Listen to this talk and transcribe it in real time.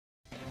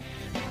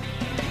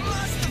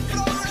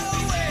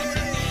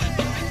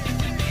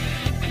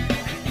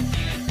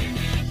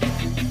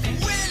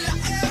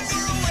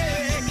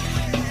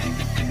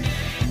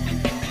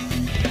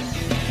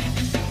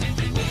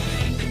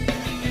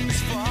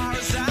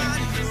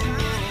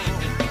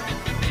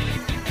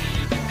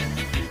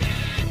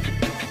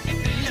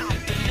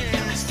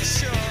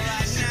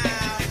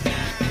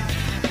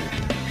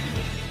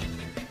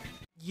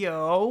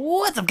Yo,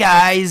 what's up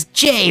guys?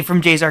 Jay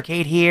from Jay's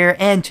Arcade here,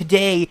 and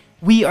today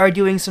we are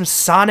doing some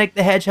Sonic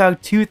the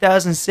Hedgehog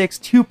 2006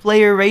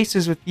 two-player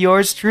races with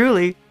yours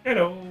truly.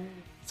 Hello.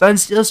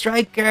 Sunsteel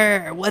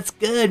Striker, what's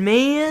good,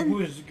 man? Who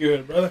is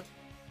good, brother?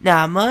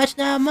 Not much,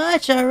 not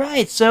much.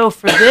 Alright, so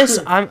for this,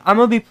 I'm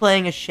gonna be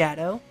playing as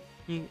Shadow.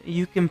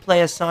 You can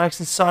play as Sonic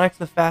since Sonic's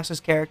the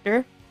fastest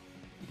character.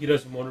 He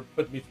doesn't want to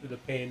put me through the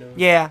pain of...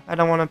 Yeah, I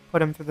don't want to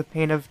put him through the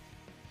pain of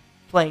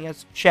playing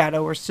as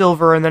Shadow or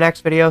Silver in the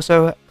next video,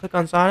 so click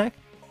on Sonic.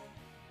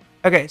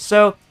 Okay,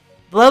 so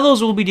the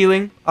levels we'll be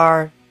doing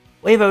are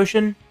Wave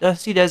Ocean,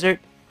 Dusty Desert,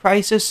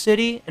 Crisis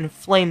City, and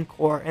Flame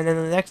Core, and then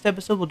in the next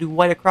episode we'll do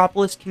White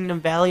Acropolis, Kingdom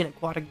Valley, and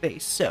Aquatic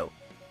Base. So,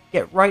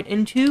 get right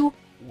into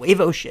Wave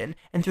Ocean,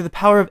 and through the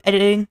power of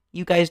editing,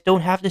 you guys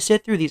don't have to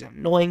sit through these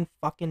annoying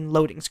fucking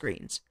loading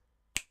screens.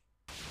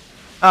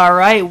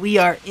 Alright, we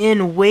are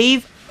in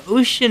Wave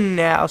Ocean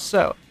now,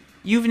 so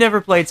you've never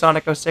played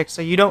Sonic 06,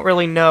 so you don't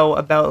really know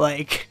about,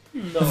 like,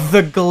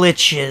 the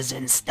glitches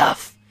and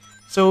stuff.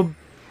 So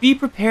be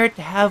prepared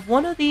to have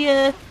one of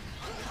the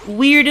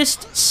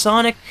weirdest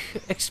Sonic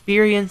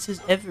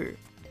experiences ever.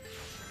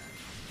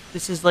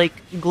 This is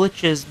like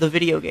Glitches, the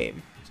video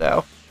game,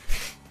 so.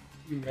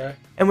 Okay.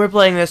 And we're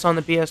playing this on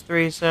the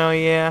PS3, so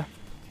yeah,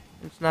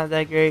 it's not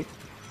that great.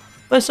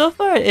 But so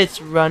far,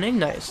 it's running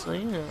nicely.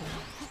 You know,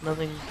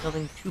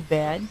 nothing too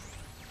bad.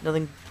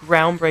 Nothing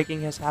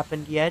groundbreaking has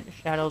happened yet.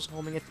 Shadow's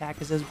homing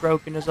attack is as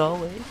broken as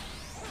always.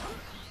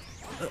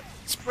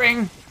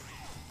 Spring!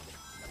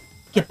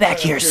 Get back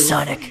here,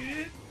 Sonic!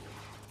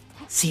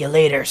 See you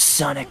later,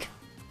 Sonic.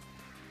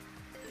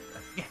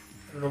 I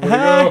don't know where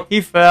to go.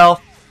 He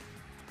fell.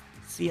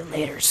 See you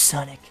later,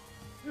 Sonic.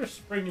 There's a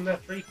spring in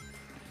that tree.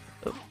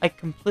 Oh, I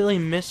completely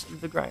missed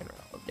the grind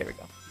rail. Oh, there we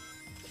go.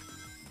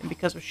 And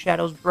because of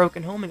Shadow's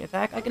broken homing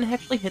attack, I can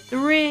actually hit the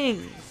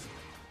rings.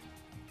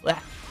 Blah.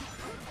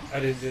 I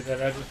didn't do that.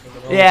 I just went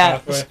the wrong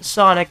pathway.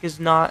 Sonic is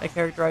not a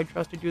character I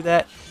trust to do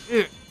that.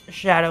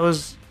 Shadow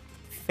is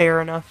fair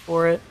enough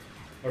for it.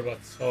 What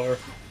about Silver?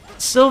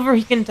 Silver,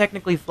 he can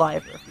technically fly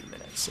for a few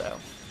minutes, so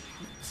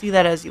see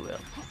that as you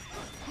will.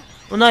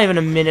 Well, not even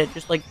a minute,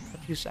 just like a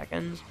few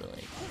seconds, but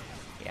like,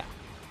 yeah.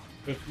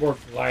 It's more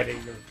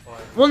gliding than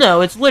flying. Well, no,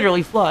 it's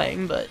literally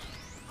flying, but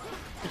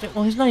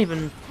well, he's not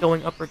even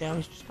going up or down.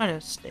 He's just kind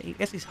of I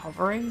guess he's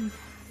hovering.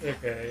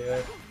 Okay,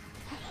 yeah.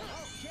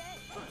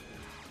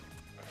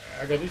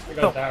 At least I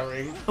got that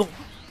ring.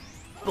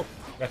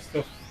 I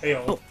still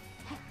failed.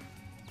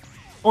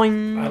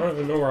 Boing. I don't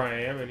even know where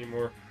I am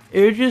anymore.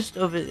 You're just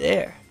over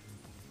there.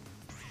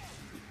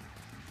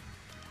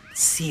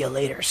 See you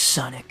later,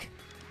 Sonic.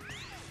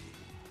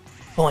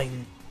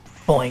 Boing.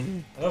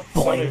 Boing.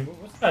 Boing.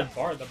 What's that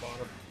bar at the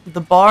bottom? The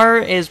bar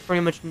is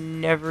pretty much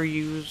never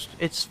used.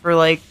 It's for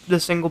like the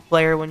single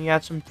player when you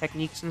have some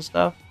techniques and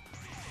stuff.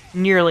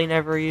 Nearly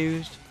never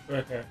used.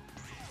 Okay.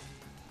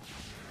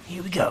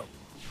 Here we go.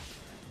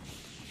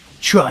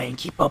 Try and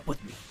keep up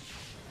with me.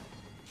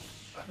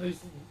 I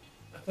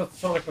thought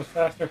Sonic was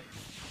faster.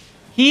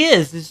 He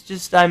is. It's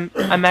just I'm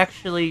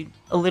actually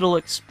a little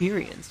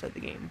experienced at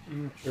the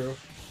game. True.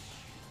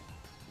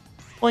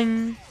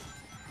 Boing.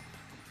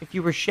 If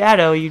you were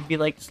Shadow, you'd be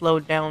like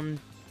slowed down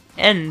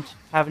and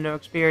have no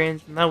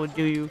experience, and that would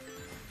do you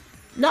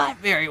not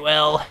very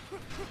well.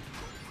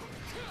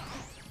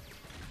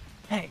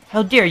 Hey,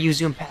 how dare you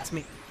zoom past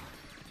me?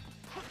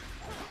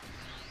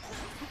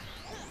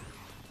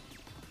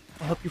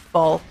 I hope you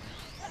fall.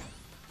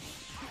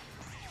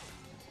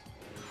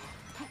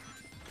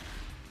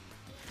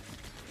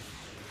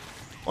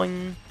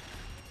 Boing.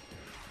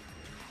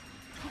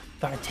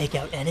 Gotta take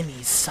out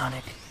enemies,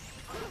 Sonic.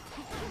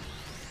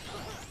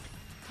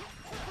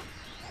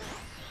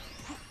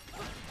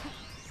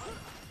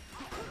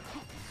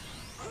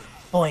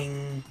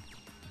 Boing.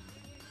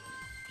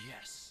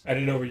 Yes. I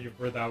didn't know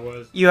where that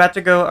was. You have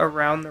to go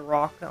around the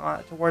rock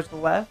towards the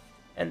left,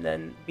 and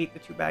then beat the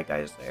two bad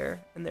guys there,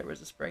 and there was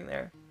a spring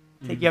there.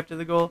 Take you up to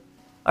the goal.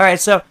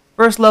 Alright, so,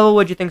 first level,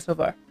 what'd you think so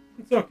far?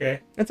 It's okay.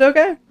 It's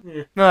okay?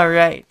 Yeah.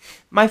 Alright.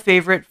 My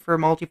favorite for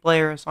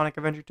multiplayer is Sonic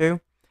Adventure 2.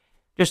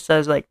 Just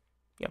says, like,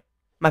 you know,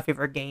 my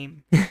favorite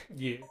game.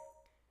 Yeah.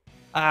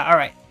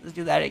 Alright, let's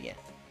do that again.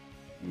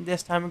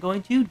 This time we're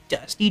going to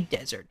Dusty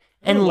Desert.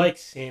 I don't like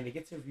sand. It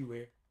gets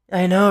everywhere.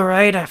 I know,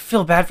 right? I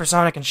feel bad for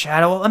Sonic and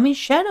Shadow. I mean,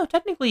 Shadow,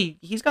 technically,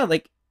 he's got,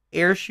 like,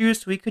 air shoes,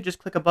 so he could just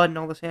click a button and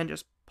all the sand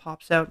just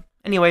pops out.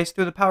 Anyways,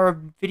 through the power of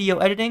video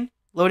editing,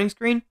 loading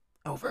screen,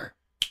 over.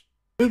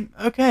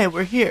 Okay,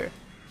 we're here.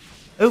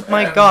 Oh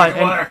my god,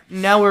 and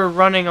now we're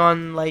running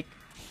on, like,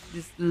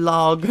 this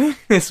log.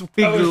 This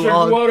big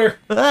log. Water.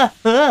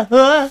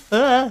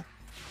 Wonky.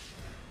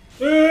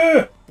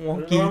 Where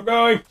I'm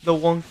going. The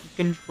wonky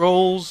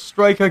controls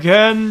strike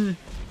again.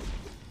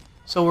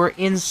 So we're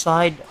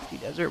inside Dusty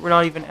Desert. We're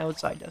not even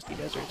outside Dusty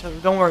Desert. So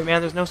don't worry,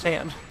 man. There's no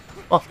sand.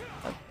 Well,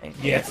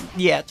 Yet.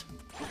 Yeah.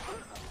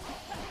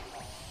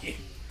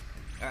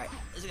 Alright,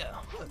 let's go.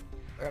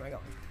 Where am I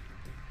going?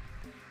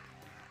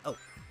 Oh,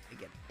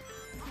 again.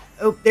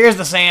 Oh, there's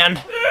the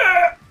sand.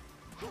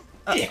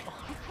 Oh,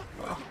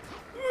 God.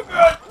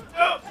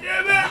 Oh,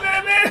 damn it.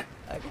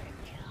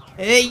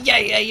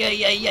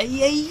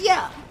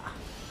 Yeah.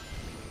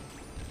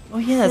 Oh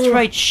yeah, that's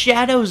right.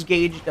 Shadow's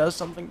gauge does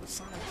something to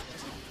Sonic's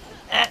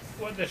doesn't.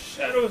 What the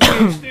Shadow's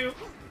gauge do?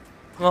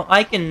 Well,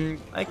 I kind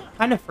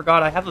of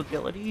forgot I have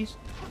abilities.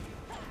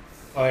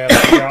 Oh yeah, the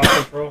chaos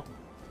control.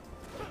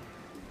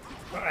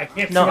 I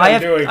can't see No, what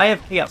I'm doing. I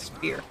have Chaos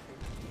Spear.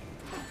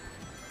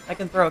 I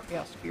can throw a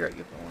Chaos Spear at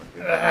you if I want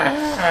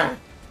to.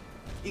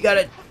 You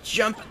gotta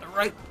jump at the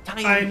right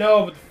time. I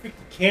know, but the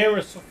freaking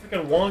camera's so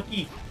freaking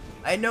wonky.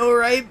 I know,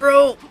 right,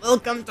 bro?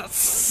 Welcome to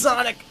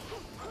Sonic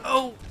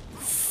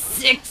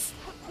 06,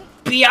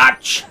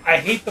 biatch. I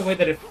hate the way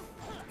that it.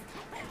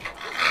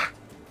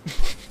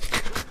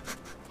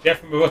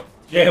 Jeff, I'm about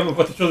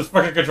to throw this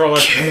fucking controller.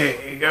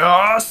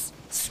 Chaos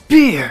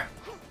Spear.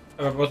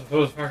 I'm about to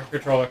throw this fucking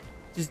controller.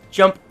 Just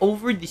jump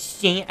over the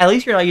sand. At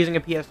least you're not using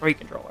a PS3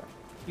 controller.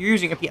 You're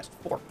using a PS4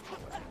 controller.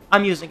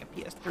 I'm using a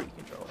PS3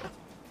 controller.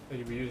 So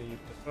you'll be using your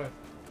PS5.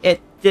 It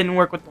didn't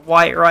work with the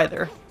wire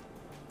either.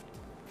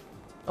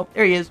 Oh,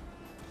 there he is.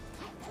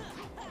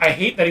 I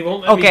hate that he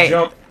won't let me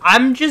jump.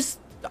 I'm just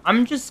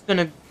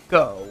gonna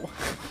go.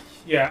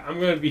 Yeah, I'm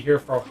gonna be here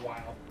for a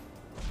while.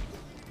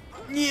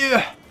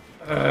 Yeah.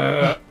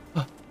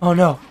 Oh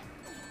no.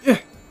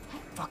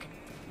 Fucking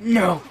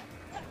no.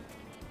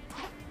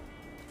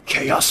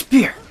 Chaos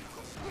Spear.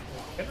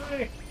 Can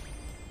I?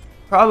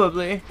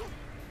 Probably.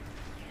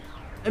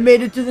 I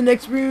made it to the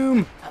next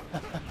room.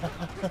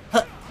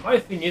 My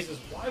thing is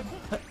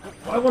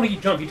why won't he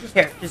jump? He just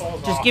Here,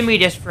 falls just off. give me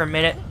this for a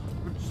minute.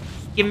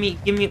 Just give me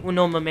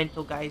uno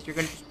momento, guys. You're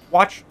gonna just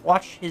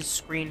watch his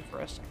screen for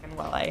a second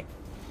while I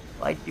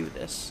do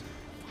this.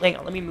 Hang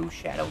on, let me move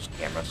Shadow's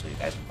camera so you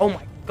guys. Oh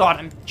my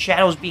God,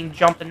 Shadow's being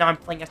jumped and now I'm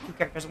playing as two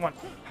characters at once.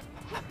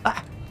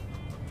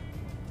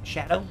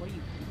 Shadow, what are you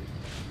doing?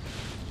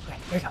 Okay,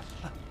 here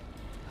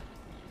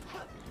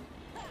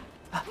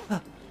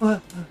we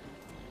go.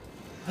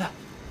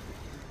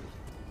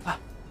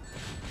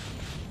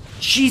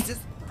 Jesus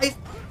Christ.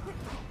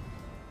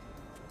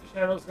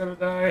 Shadow's gonna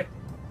die.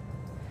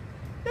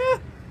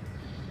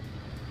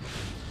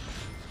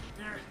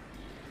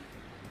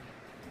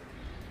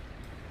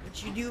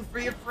 What you do for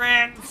your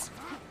friends?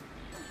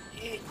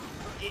 Yeah,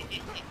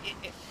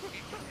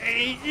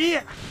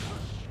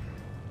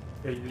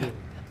 you did.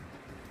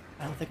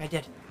 I don't think I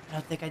did.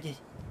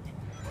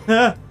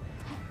 Yeah,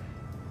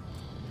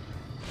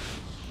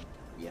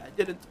 I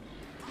didn't.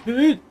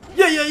 Yeah.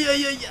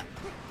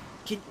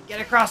 Can you get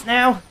across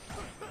now?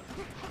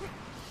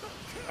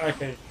 I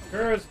can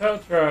sure as hell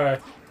try.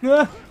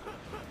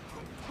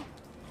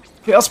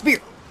 Chaos Spear.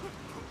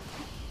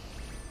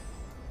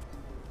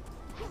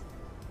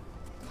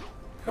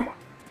 Come on.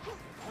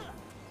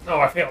 No,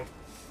 I failed.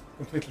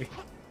 Completely.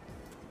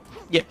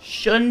 You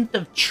shouldn't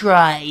have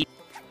tried.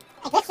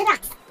 I glitched the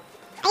rocks.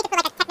 I need to put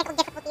like a technical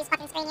difficulties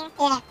fucking screen here.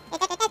 Yeah.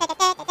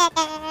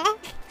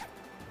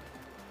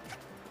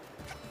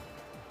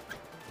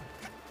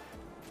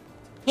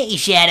 Hey,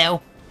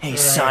 Shadow. Hey, Alright.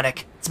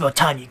 Sonic. It's about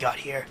time you got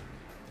here.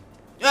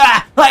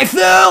 Ah! I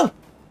fell!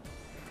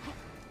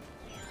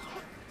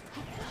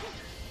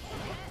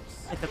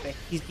 It's okay.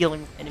 He's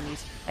dealing with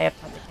enemies. I have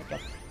time to catch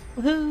up.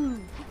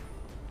 Woohoo!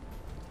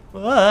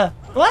 Ah!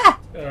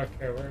 Okay,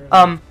 where is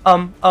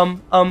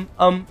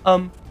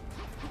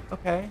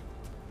Okay.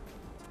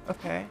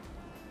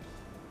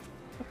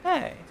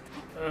 Okay.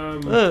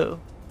 it? Ooh.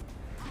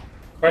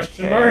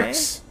 Question Okay.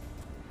 marks?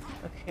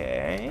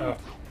 Okay. Oh.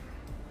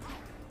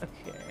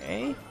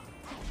 Okay.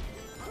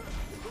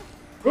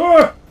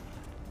 Ah!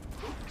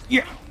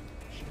 Yeah.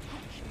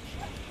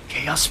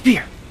 Chaos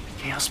Spear.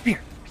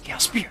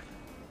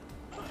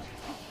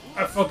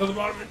 I fell to the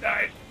bottom and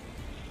died.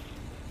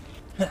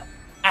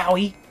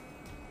 Owie.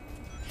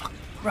 Fuck,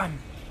 run.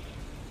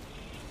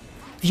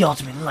 The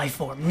ultimate life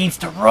form needs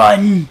to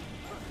run.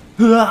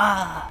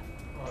 Ah.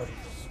 Oh, there's a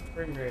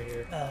spring right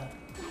here. Uh,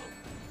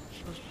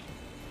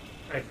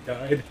 I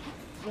died.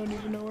 I don't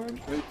even know where I'm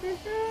supposed to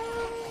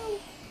go.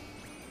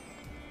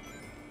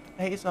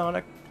 Hey,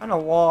 Sonic. Kinda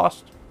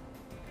lost.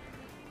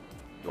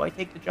 Do I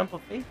take the jump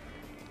of faith?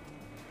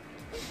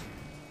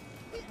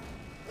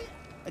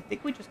 I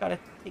think we just gotta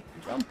take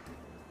the jump.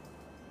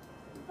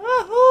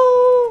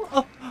 Wahoo!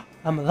 Oh,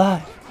 I'm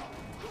alive.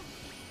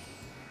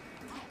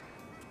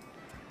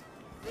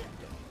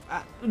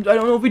 I don't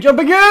know if we jump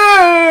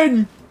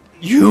again!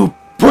 You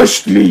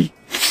pushed me!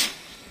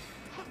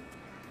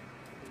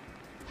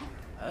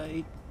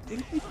 I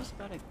think we just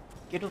gotta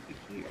get over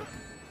here.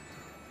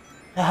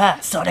 Haha,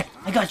 Sonic,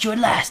 I got you at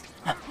last.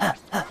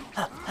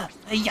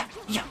 Yeah.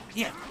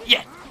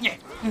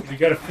 You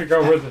gotta figure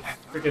out where the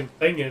freaking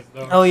thing is,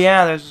 though. Oh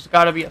yeah, there's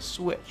gotta be a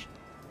switch.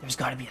 There's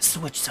gotta be a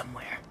switch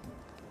somewhere.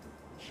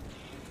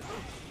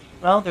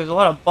 Well, there's a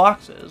lot of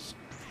boxes.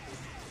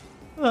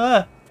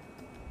 Or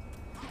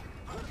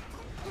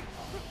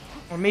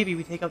maybe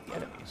we take out the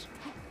enemies.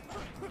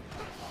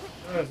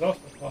 There's also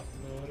a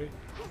possibility.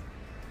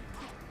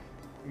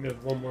 And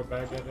there's one more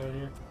bad guy down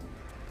here.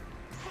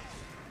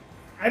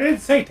 I didn't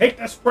say take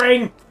the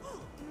spring!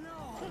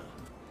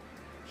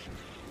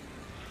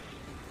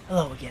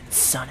 Hello again,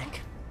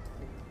 Sonic.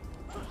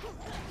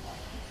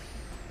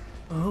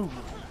 Oh,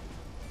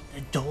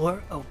 the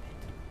door opened.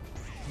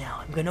 Now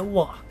I'm gonna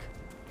walk.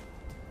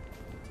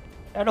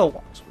 Shadow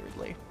walks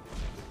weirdly.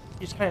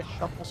 He just kind of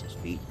shuffles his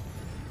feet.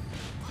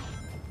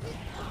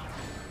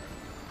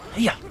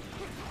 Yeah.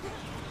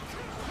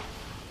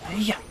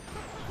 Yeah.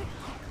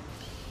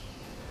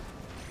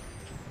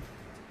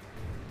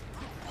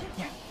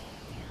 Yeah.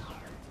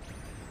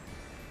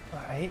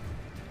 Alright.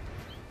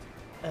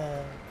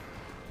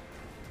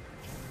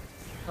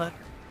 Look.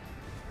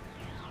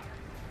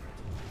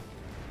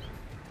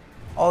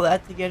 All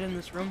that to get in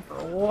this room for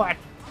what?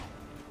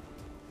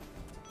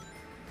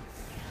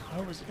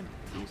 Oh, is it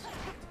a maze?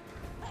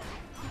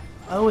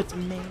 Oh, it's a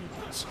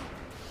maze.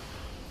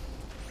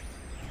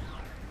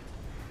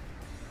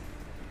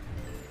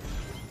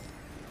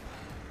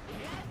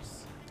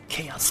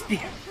 Chaos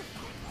Spear.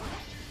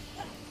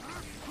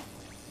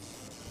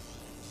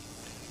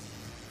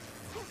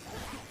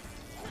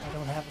 I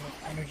don't have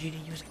enough energy to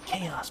use a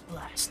Chaos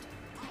Blast.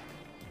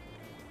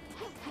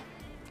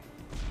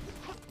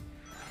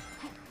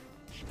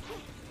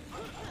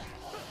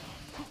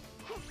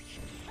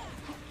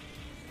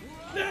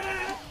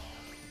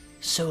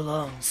 So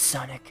long,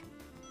 Sonic.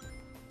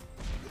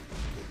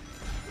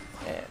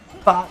 And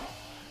bop,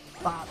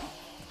 bop,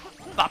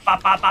 bop,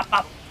 bop, bop, bop,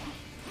 bop.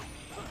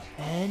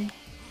 And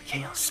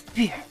Chaos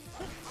Spear.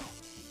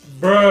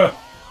 Bruh.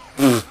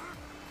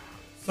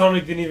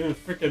 Sonic didn't even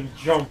freaking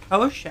jump.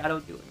 How is Shadow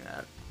doing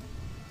that?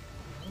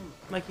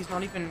 Like he's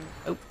not even.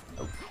 Oh,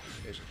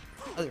 there's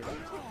other one.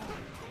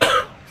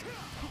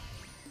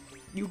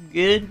 You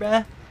good,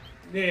 bruh?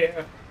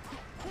 Yeah.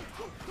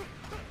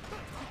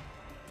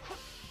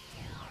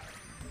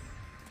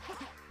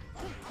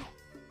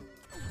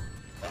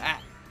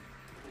 Ah.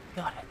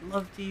 God, I'd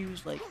love to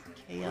use like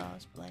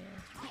Chaos Blast.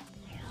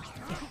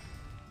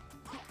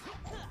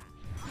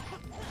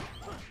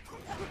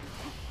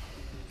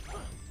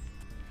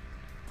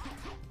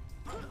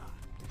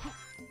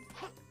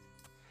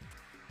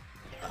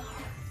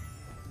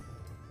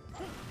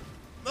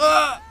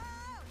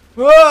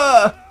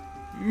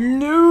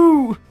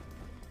 No!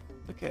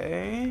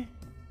 Okay.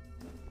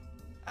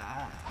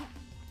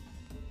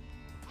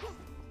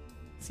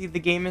 See, the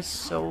game is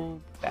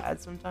so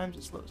bad sometimes,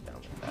 it slows down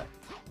like that.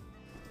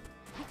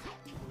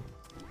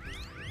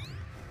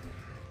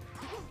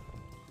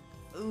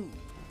 Ooh.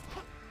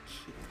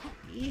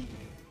 Okay.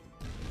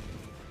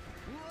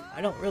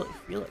 I don't really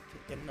feel like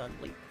taking none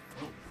late.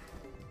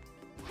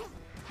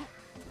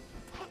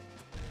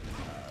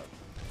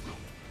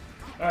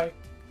 Hi.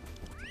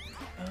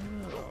 Oh.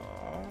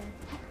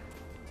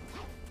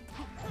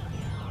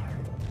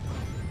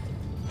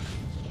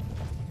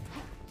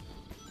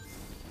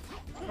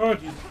 Oh,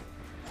 jeez.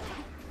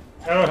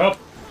 That'll help.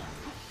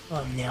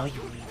 Oh, now you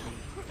need me.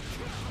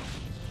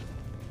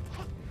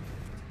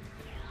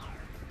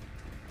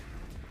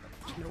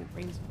 There's no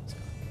rings in this.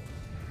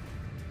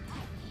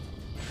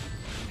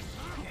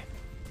 Okay.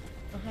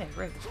 Oh, hey,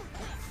 rings.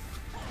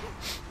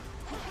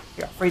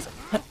 Here, I'll freeze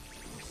them.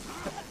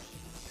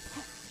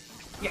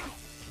 Yeah.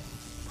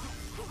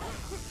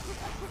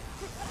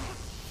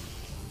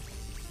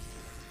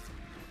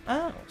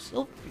 Oh,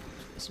 Silver can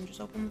use this and just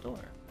open the door.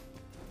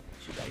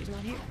 Too bad he's not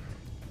here.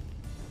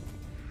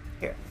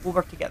 Here, we'll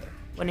work together.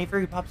 Whenever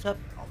he pops up,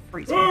 I'll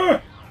freeze him.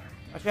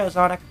 Watch out,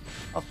 Sonic.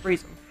 I'll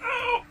freeze him.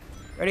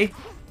 Ready?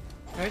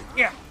 Ready?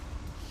 Yeah.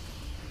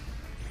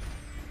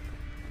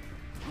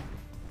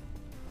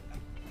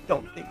 I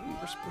don't think we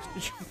were supposed to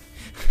jump.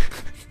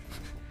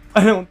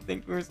 I don't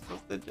think we were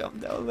supposed to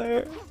jump down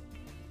there.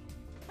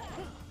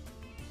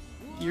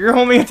 Your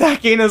only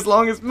attack ain't as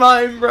long as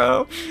mine,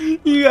 bro.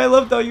 I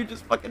loved how you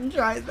just fucking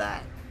tried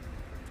that.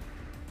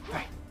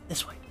 Alright,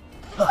 this way.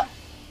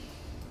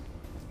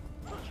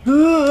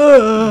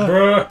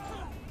 Bruh.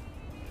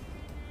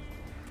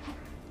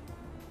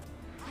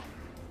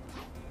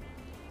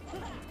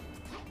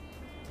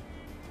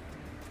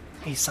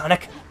 Hey,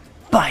 Sonic.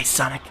 Bye,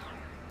 Sonic.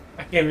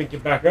 I can't even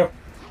get back up.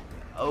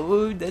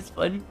 Oh, that's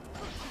fun.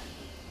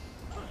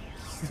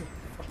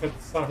 Fucking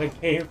Sonic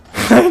game.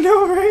 I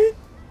know, right?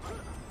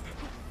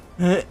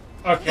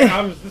 Okay,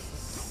 this is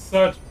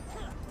such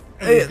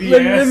Hey, BS.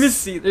 let me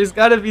see. There's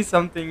gotta be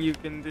something you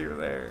can do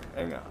there.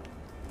 Hang on.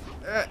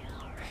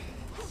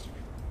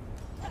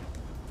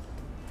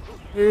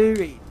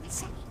 Alright, let's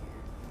see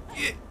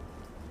here.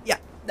 Yeah,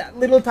 that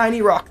little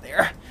tiny rock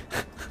there.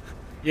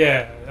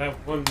 Yeah, that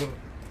one little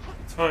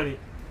tiny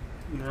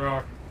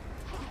rock.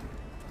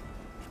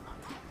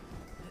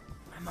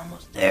 I'm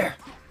almost there.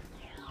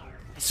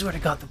 I swear to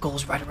God, the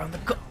goal's right around the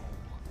goal.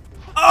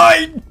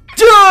 I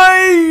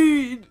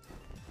died!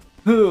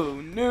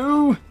 Oh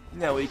no!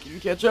 Now we can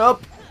catch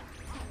up.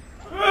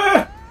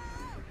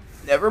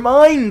 Never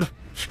mind.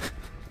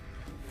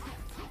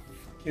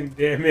 Fucking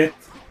damn it.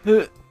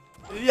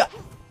 Yeah.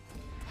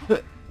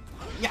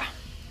 Yeah.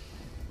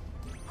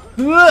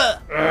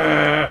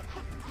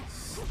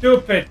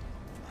 Stupid.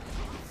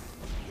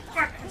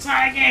 Fucking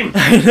Sonic game.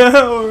 I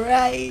know,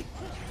 right?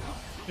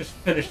 Just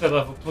finish the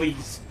level,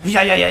 please.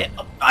 Yeah.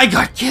 I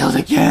got killed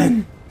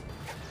again.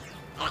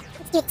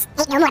 Students,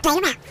 ain't no more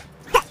playing around.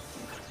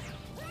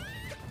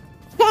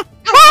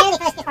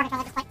 literally throw a PS4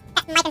 controller at this point.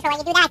 That's my controller.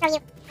 You do that, I throw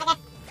you. Okay.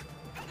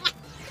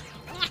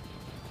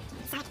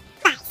 Sonic.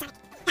 Bye, Sonic.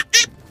 I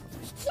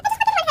just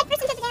put the one head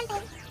first into the damn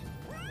thing.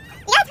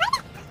 You gotta time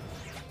it.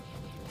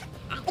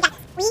 Alright, we got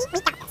this. We got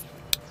this.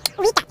 We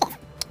got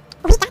this.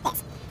 We got this.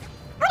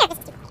 I wonder if this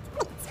is too quiet.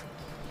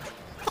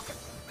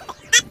 Let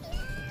me do this.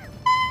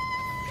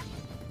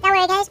 Don't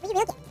worry, guys. We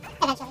will get it.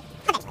 Eventually.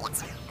 Eventually,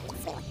 yes. Yes,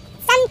 we will.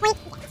 Some point,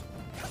 we get it.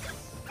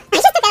 I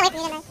just took that away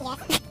from you, didn't I?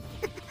 Yes.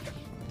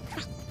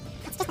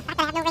 It's just the fact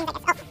that I have no rings, I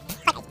guess.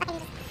 Oh, fuck, I fucking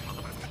just...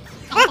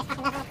 I love this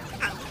fucking level.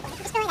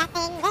 Destroy that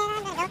thing, then I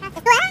don't have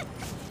to... Ah!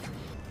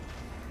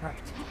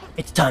 Alright.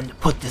 It's time to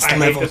put this I hate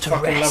level this to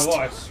fucking rest.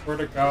 level. I swear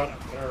to God, I'm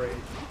gonna rage.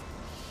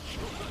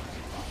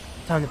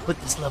 Time to put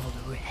this level to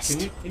rest.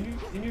 Can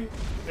you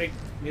make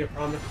me a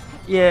promise?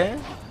 Yeah?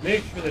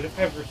 Make sure that if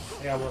I ever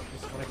say I want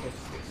this Sonic 06,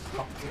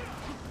 fuck you.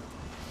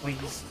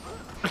 Please.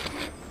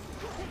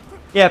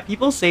 Yeah,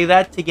 people say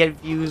that to get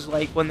views,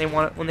 like, when they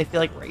feel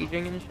like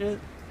raging and shit.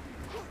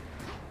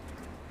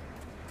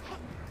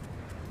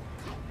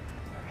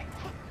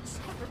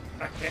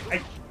 I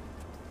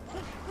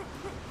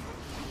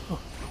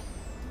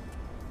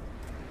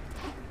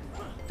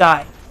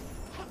Die.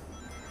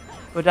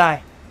 Go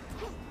die.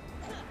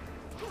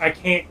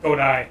 can't go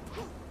die.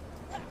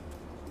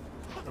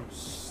 I'm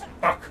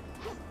stuck.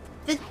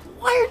 Then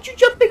why aren't you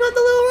jumping on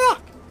the little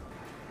rock?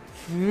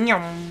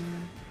 Nyum.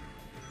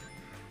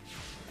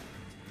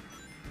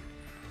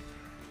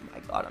 Oh my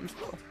god, I'm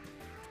slow.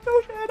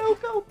 Go, Shadow,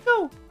 go,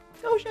 go!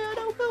 Go,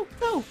 Shadow, go,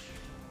 go!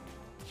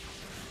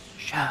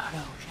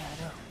 Shadow,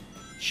 Shadow.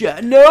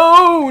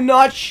 Shadow,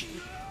 not It's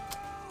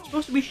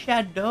supposed to be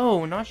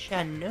Shadow, not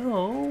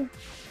Shano.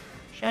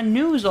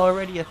 Shanu's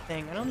already a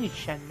thing. I don't need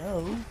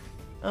Shano.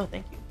 Oh,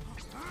 thank you.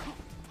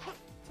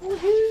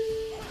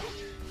 Woohoo!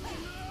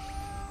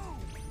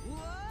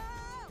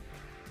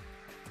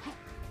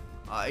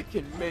 I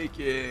can make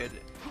it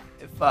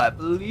if I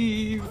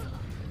believe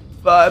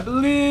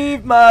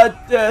my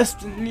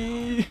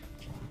destiny.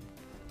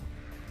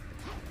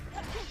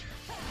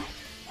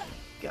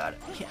 Gotta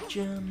catch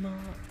 'em all.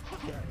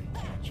 Gotta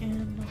catch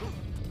 'em all.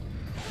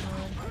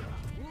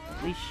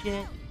 Holy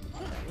shit,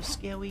 that was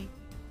scary.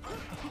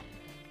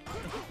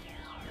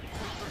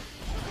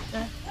 I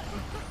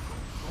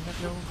have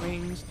no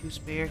rings to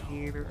spare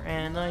here,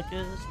 and I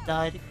just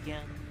died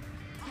again.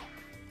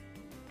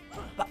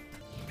 But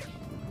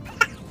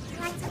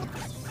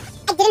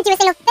I didn't do a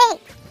single thing!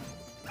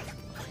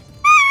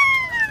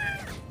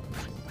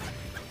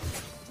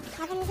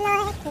 Heaven's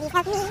Lord, please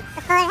help me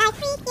before I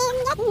freaking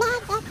get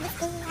mad at the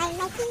sea. I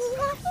might be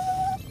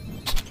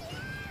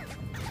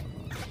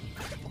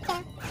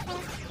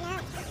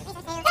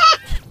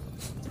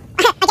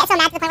I get so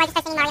mad to the point where I just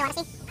start singing Mario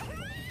Odyssey.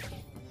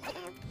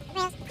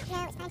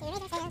 It's time to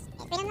raise our sails.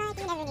 It's freedom like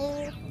you never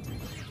knew.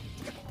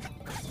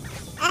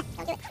 Don't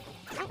do it.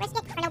 Don't risk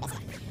it for no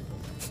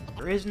biscuit.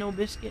 there is no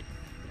biscuit.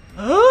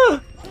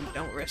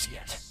 Don't risk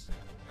it.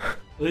 At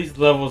least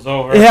the level's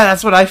over. Yeah,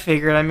 that's what I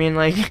figured. I mean,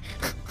 like...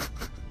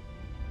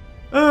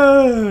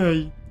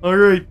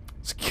 Alright,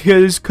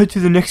 let's cut to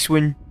the next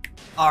one.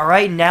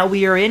 Alright, now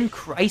we are in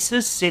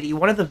Crisis City.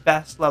 One of the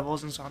best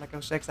levels in Sonic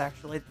 06,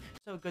 actually.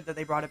 So good that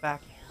they brought it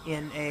back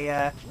in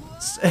a,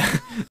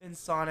 in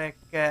Sonic,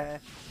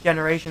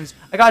 Generations.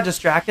 I got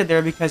distracted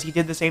there because he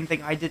did the same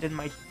thing I did in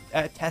my,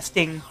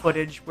 testing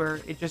footage, where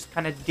it just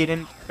kind of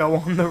didn't go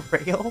on the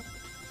rail.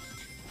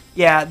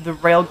 Yeah, the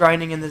rail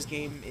grinding in this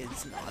game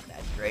is not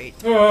that great.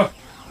 Yeah.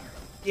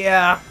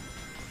 Yeah.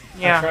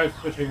 I tried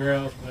switching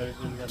rails, but it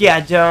didn't. Yeah,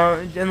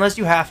 don't. Unless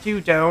you have to,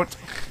 don't.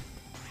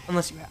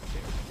 Unless you have to.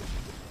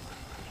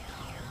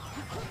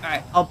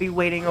 Alright, I'll be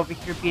waiting over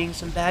here beating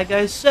some bad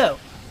guys. So,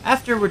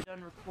 after we're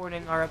done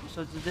recording our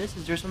episodes of this,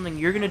 is there something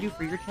you're going to do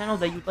for your channel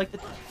that you'd like to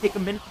take a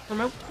minute to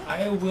promote?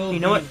 I will. You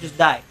know what? Just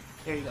die.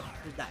 There you go.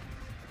 Just die.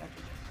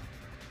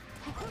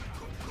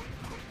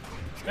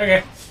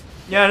 Okay.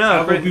 Yeah, no.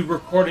 I will be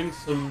recording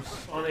some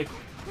Sonic.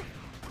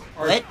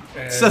 What?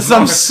 So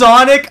some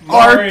Sonic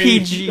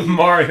RPG.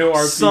 Mario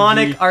RPG.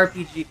 Sonic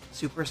RPG.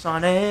 Super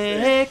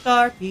Sonic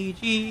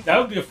RPG. That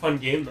would be a fun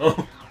game,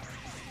 though.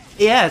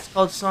 Yeah, it's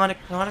called Sonic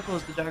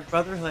Chronicles: The Dark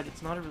Brotherhood.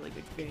 It's not a really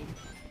good game.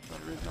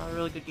 It's not a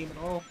really good game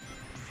at all.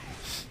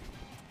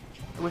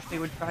 I wish they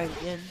would try it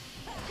again.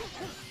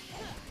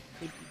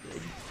 It'd be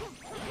good.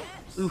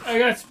 Oof. I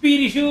got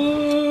speedy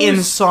shoes!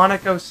 In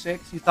Sonic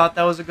 06, you thought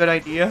that was a good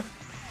idea?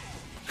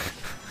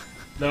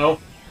 No.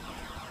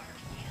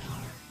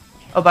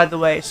 Oh, by the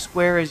way,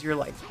 square is your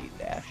lightspeed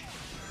dash.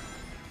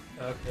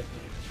 Okay.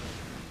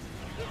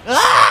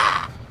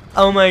 Ah!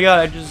 Oh my god,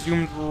 I just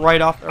zoomed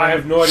right off. I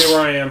have no idea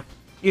where I am.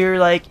 You're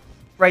like,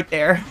 right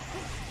there.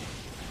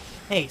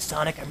 Hey,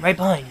 Sonic, I'm right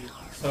behind you.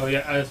 So yeah,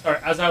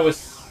 as I was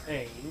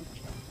saying...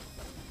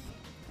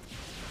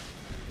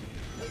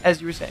 As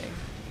you were saying.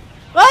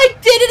 I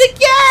did it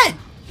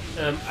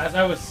again! As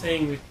I was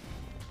saying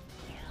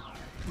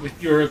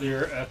with you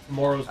earlier,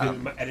 tomorrow's going to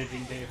be my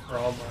editing day for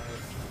all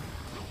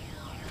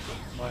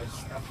my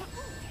stuff.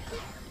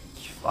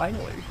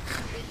 Finally.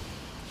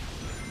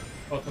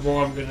 Well,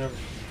 tomorrow I'm going to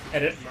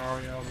edit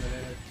Mario, I'm going to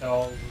edit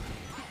all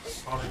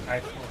Sonic I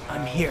still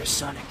have. I'm here,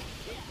 Sonic.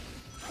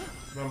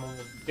 I'm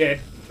almost dead.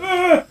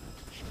 Ah!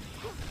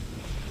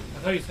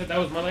 I thought you said that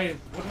was my life.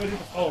 What do I do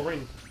with all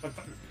rings?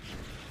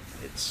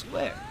 It's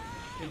square.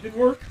 It didn't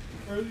work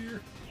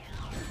earlier.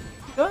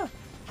 Go.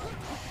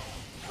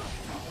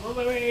 I'm on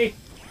my way.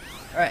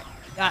 Alright,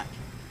 got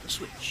the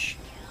Switch.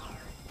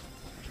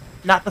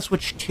 Not the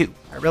Switch 2.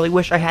 I really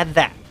wish I had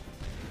that.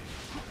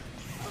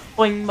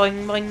 Boing,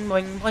 boing, boing,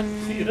 boing,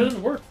 boing. See, it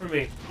doesn't work for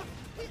me.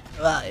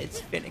 It's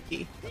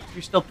finicky.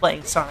 You're still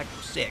playing Sonic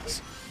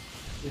 06.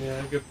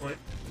 Yeah, good point.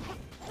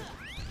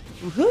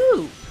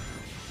 Woohoo!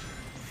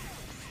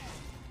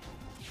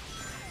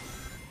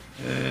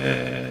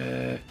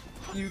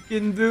 You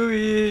can do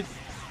it!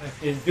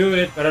 I can do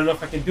it, but I don't know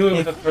if I can do it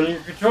without turning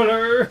your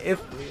controller. If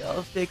we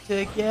all stick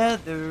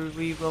together,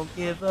 we won't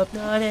give up,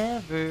 not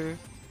ever.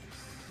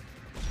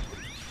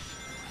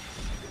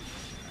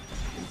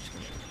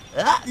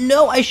 Ah,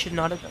 no, I should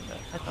not have done that.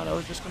 I thought I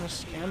was just gonna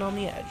stand on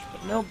the edge,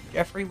 but no,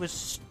 Jeffrey was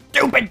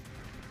stupid!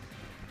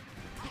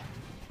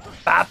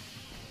 Bop!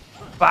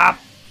 Bop!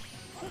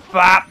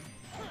 Bop!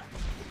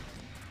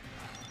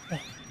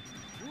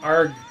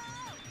 Arg.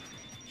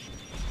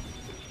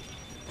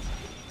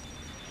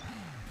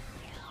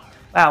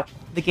 Wow,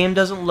 the game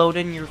doesn't load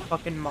in your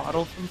fucking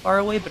model from far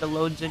away, but it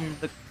loads in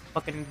the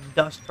fucking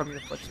dust from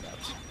your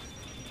footsteps.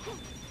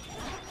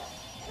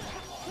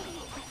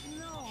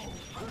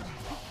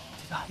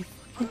 Did I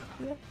fucking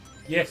do that?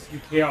 Yes, you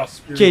chaos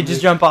spirit. Jay,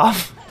 just jump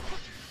off.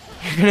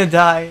 You're gonna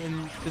die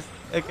and just...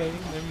 Okay,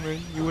 never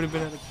mind. You would have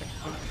been at a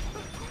checkpoint.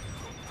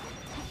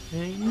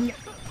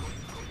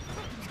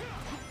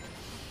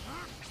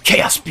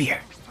 Chaos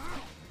Spear!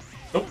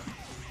 Nope.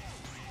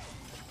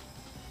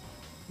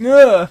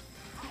 Ugh.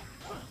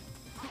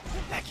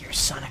 Back here,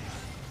 Sonic.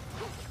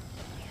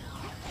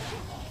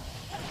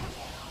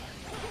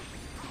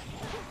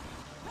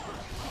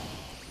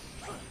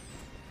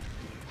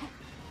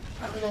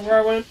 I don't know where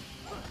I went.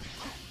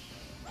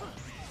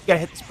 You gotta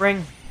hit the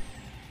spring.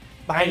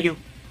 Behind you.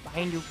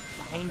 Behind you.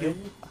 Behind you.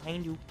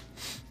 Behind you.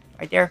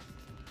 Right there.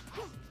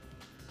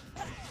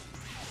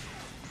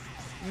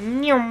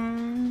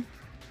 Nyum.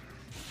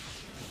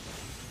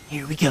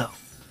 Here we go.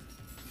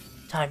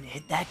 Time to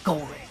hit that goal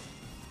ring.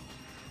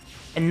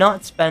 And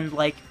not spend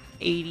like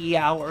 80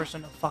 hours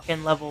on a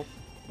fucking level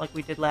like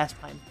we did last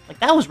time. Like,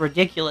 that was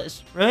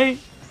ridiculous, right?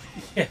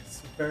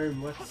 Yes, very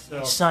much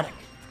so. Sonic.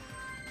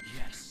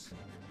 Yes.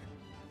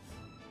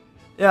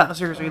 Yeah,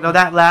 seriously, though,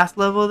 that last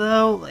level,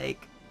 though,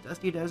 like,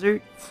 Dusty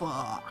Desert,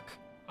 fuck.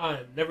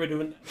 I'm never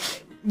doing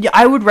that again. Yeah,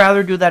 I would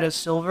rather do that as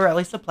Silver. At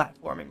least the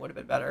platforming would have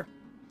been better.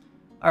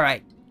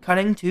 Alright,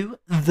 cutting to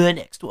the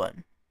next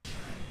one.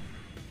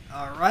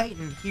 Alright,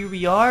 and here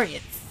we are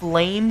at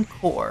Flame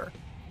Core.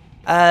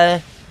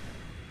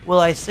 Will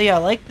I say I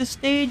like this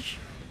stage?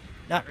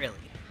 Not really.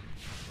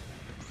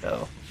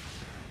 So,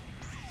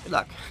 good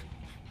luck.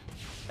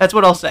 That's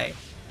what I'll say.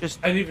 Just,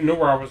 I didn't even know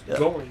where I was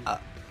going.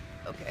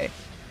 okay.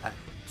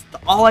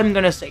 All I'm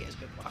gonna say is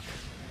good luck.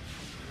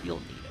 You'll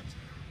need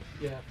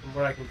it. Yeah, from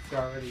what I can see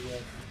already,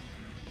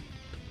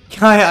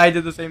 yes. I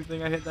did the same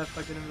thing. I hit that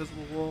fucking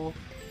invisible wall.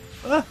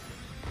 Ah.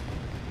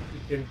 You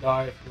can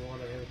die if you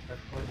want to hit a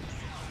checkpoint.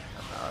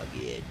 I'm all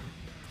good.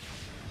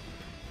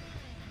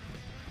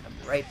 I'm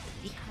right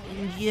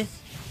behind you.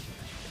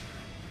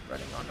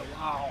 Running on the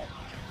wall.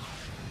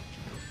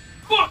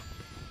 Fuck!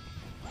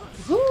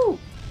 Woo!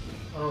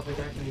 I don't think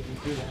I can even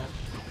do that.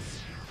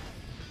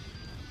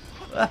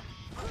 Ah.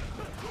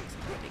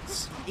 Big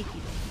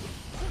sneaky.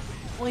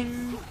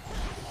 Boing.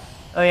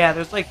 Oh yeah,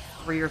 there's like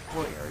 3 or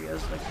 4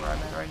 areas like where I'm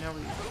at right now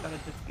where you just gotta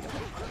defeat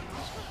them.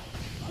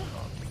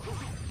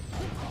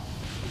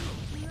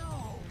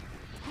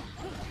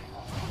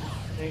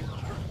 Okay.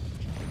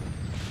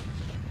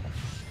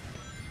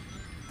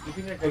 Do you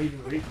think I could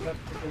even reach that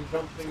freaking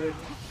jump thing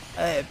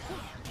right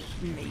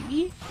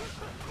Maybe?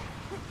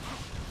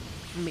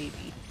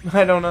 Maybe.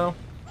 I don't know.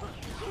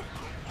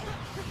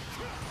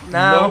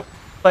 No. Nope.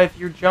 But if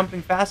you're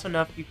jumping fast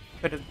enough, you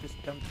could have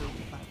just jumped through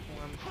the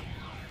platform.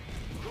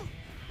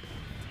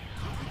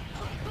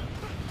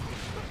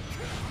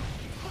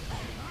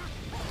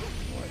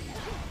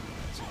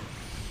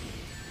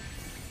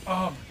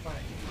 Oh my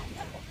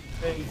fucking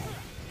face.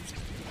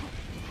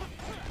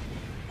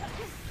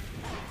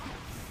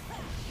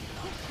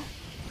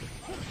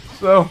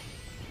 So,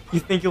 you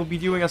think you'll be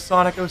doing a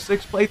Sonic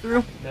 06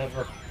 playthrough?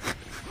 Never.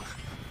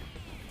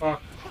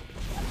 Fuck.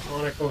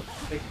 Sonic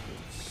 06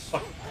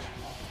 suck.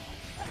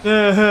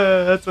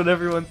 That's what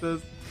everyone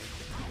says.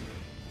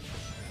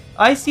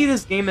 I see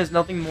this game as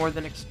nothing more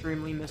than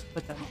extremely missed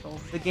potential.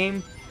 The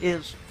game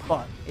is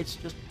fun. It's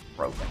just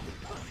broken.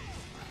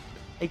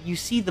 Like, you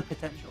see the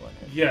potential in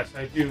it. Yes,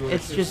 I do.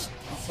 It's just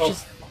fucking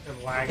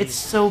laggy. it's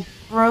so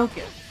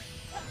broken.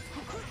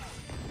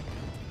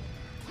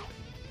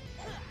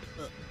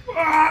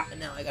 Ah! And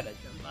now I gotta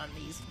jump on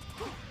these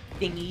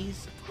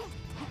thingies.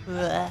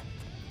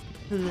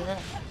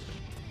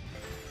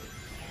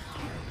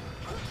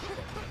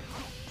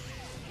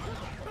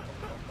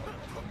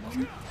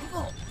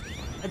 Oh,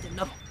 I did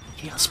nothing.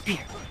 Chaos Spear.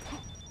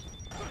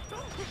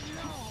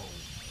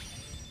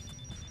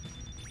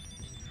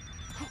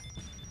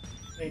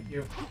 Thank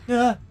you.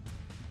 Yeah.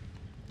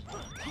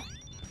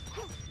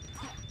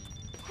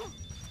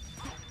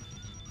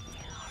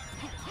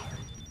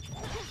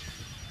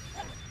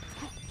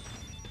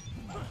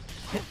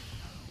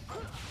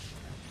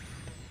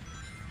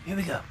 Here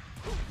we go.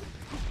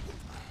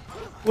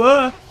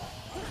 Whoa!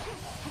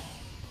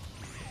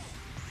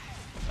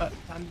 Time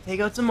to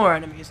take out some more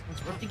enemies.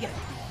 Let's work together.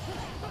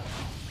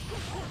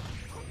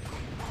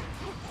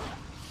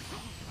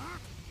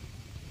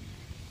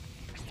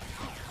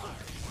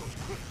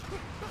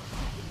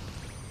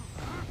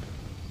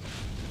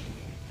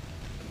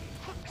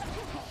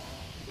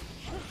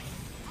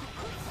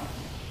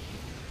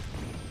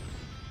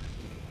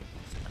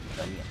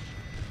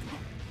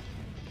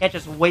 Can't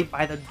just wait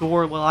by the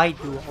door while I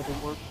do all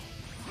the work.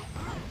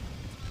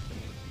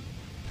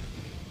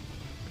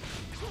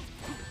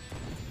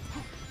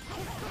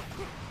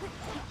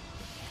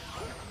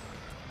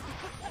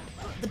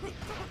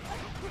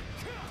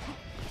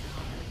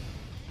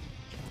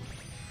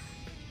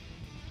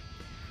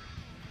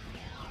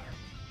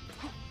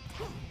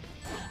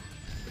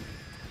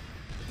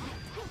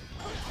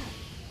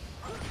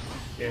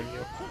 Damn you.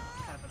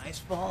 Have a nice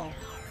fall.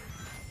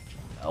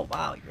 Oh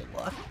wow, your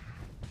luck.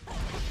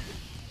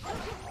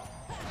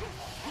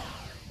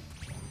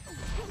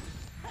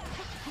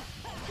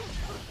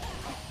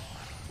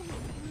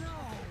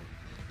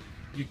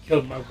 You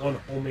killed my one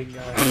homing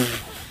guy.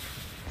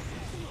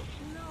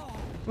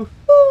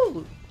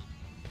 Woohoo!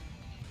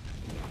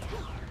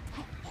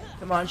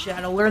 Come on,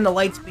 Shadow, learn the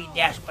light speed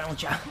dash, why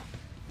don't ya?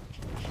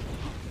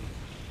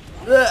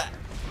 Ugh.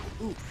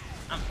 Ooh,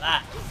 I'm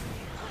that.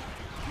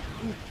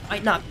 Ooh,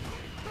 might not be.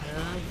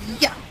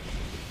 Yeah.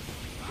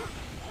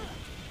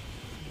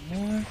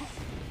 More?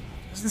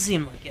 Doesn't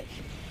seem like it.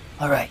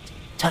 Alright,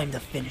 time to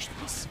finish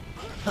this.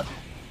 I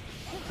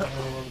don't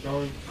know where I'm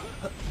going.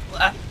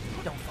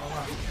 Don't fall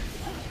off.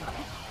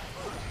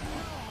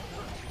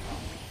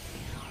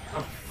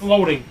 I'm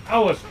floating.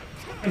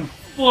 I'm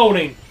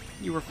floating.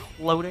 You were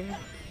floating?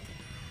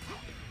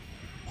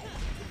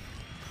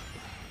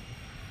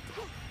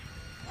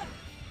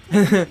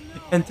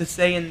 And to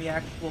say in the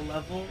actual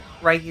level,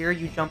 right here,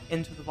 you jump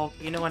into the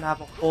volcano and have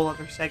a whole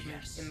other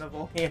segment in the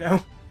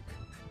volcano.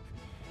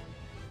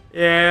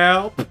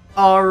 Yep.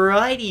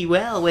 Alrighty,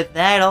 well, with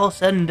that all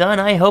said and done,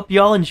 I hope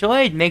you all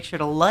enjoyed. Make sure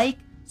to like,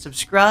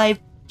 subscribe,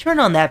 turn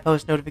on that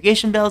post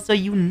notification bell so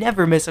you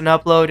never miss an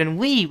upload, and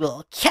we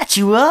will catch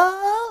you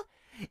all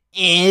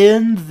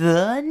in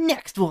the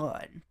next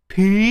one.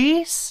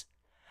 Peace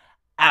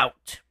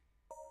out.